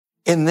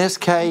In this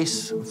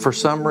case, for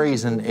some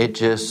reason,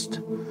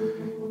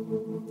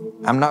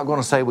 I'm not going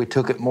to say we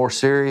took it more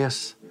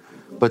serious,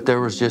 but there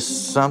was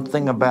just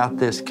something about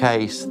this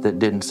case that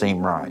didn't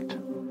seem right.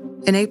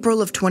 In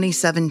April of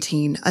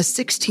 2017, a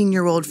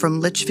 16-year-old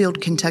from Litchfield,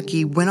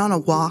 Kentucky went on a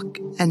walk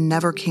and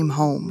never came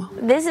home.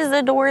 This is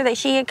the door that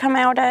she had come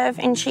out of,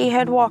 and she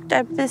had walked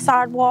up the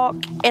sidewalk,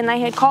 and they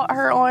had caught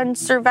her on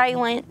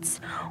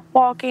surveillance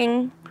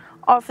walking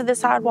off of the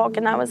sidewalk,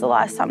 and that was the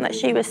last time that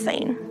she was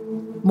seen.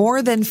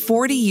 More than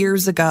 40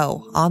 years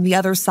ago, on the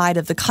other side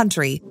of the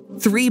country,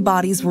 3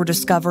 bodies were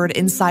discovered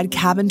inside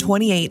Cabin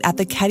 28 at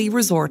the Ketty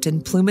Resort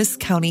in Plumas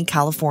County,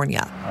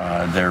 California.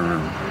 There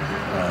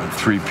were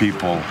 3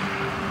 people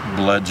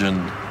bludgeoned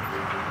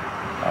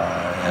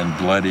and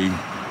bloody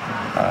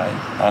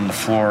on the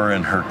floor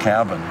in her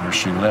cabin where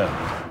she lived.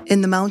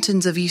 In the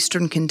mountains of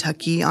eastern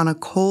Kentucky on a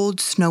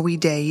cold, snowy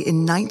day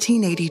in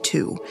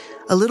 1982,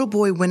 a little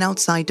boy went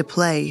outside to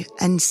play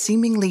and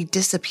seemingly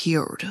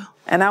disappeared.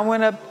 And I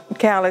went up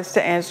Callis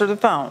to answer the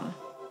phone.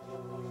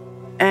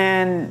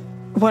 And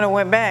when I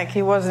went back,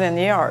 he wasn't in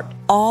the yard.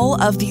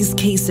 All of these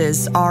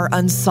cases are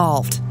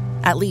unsolved,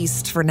 at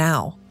least for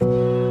now.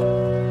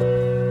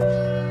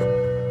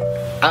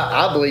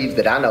 I believe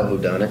that I know who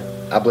done it.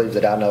 I believe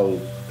that I know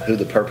who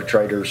the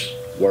perpetrators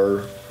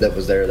were that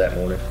was there that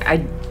morning. I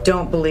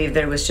don't believe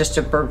that it was just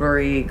a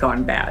burglary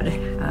gone bad.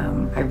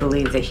 I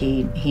believe that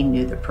he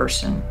knew the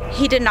person.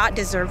 He did not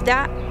deserve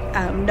that.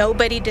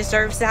 Nobody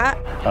deserves that.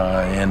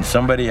 And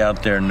somebody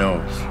out there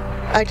knows.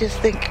 I just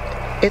think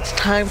it's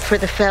time for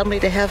the family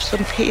to have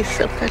some peace,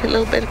 a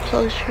little bit of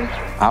closure.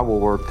 I will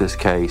work this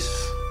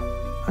case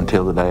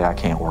until the day I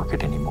can't work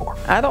it anymore.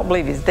 I don't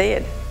believe he's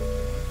dead.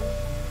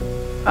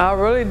 I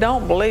really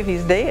don't believe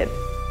he's dead.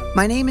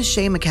 My name is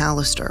Shay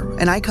McAllister,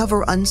 and I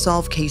cover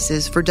unsolved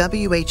cases for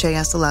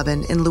WHAS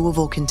 11 in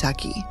Louisville,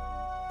 Kentucky.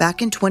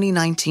 Back in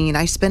 2019,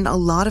 I spent a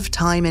lot of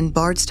time in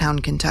Bardstown,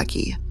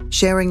 Kentucky,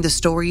 sharing the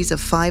stories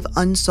of 5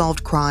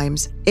 unsolved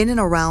crimes in and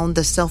around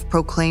the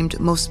self-proclaimed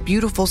most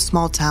beautiful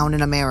small town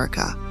in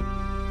America.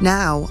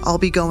 Now, I'll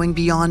be going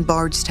beyond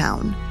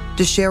Bardstown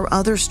to share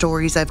other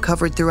stories I've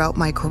covered throughout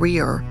my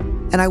career,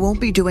 and I won't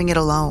be doing it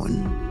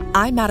alone.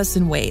 I'm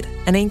Madison Wade,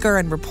 an anchor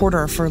and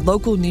reporter for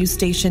local news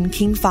station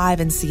King 5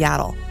 in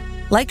Seattle.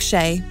 Like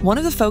Shay, one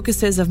of the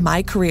focuses of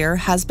my career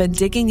has been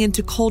digging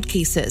into cold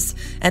cases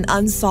and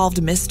unsolved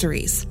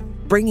mysteries,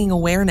 bringing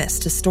awareness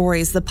to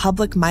stories the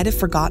public might have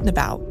forgotten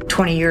about.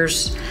 20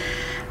 years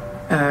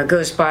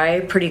goes by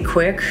pretty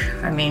quick.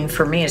 I mean,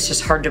 for me, it's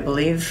just hard to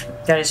believe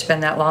that it's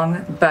been that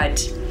long,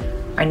 but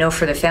I know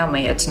for the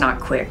family, it's not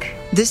quick.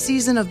 This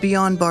season of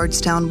Beyond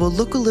Bardstown will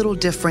look a little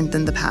different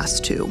than the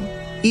past 2.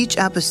 Each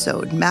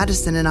episode,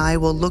 Madison and I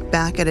will look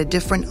back at a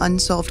different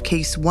unsolved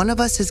case one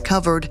of us has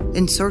covered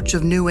in search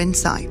of new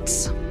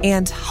insights.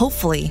 And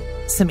hopefully,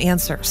 some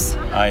answers.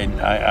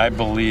 I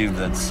believe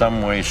that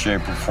some way,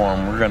 shape, or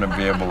form, we're going to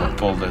be able to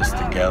pull this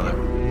together.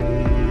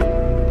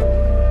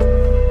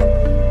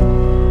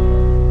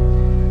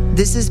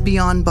 This is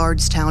Beyond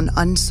Bardstown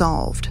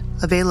Unsolved,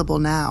 available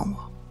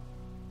now.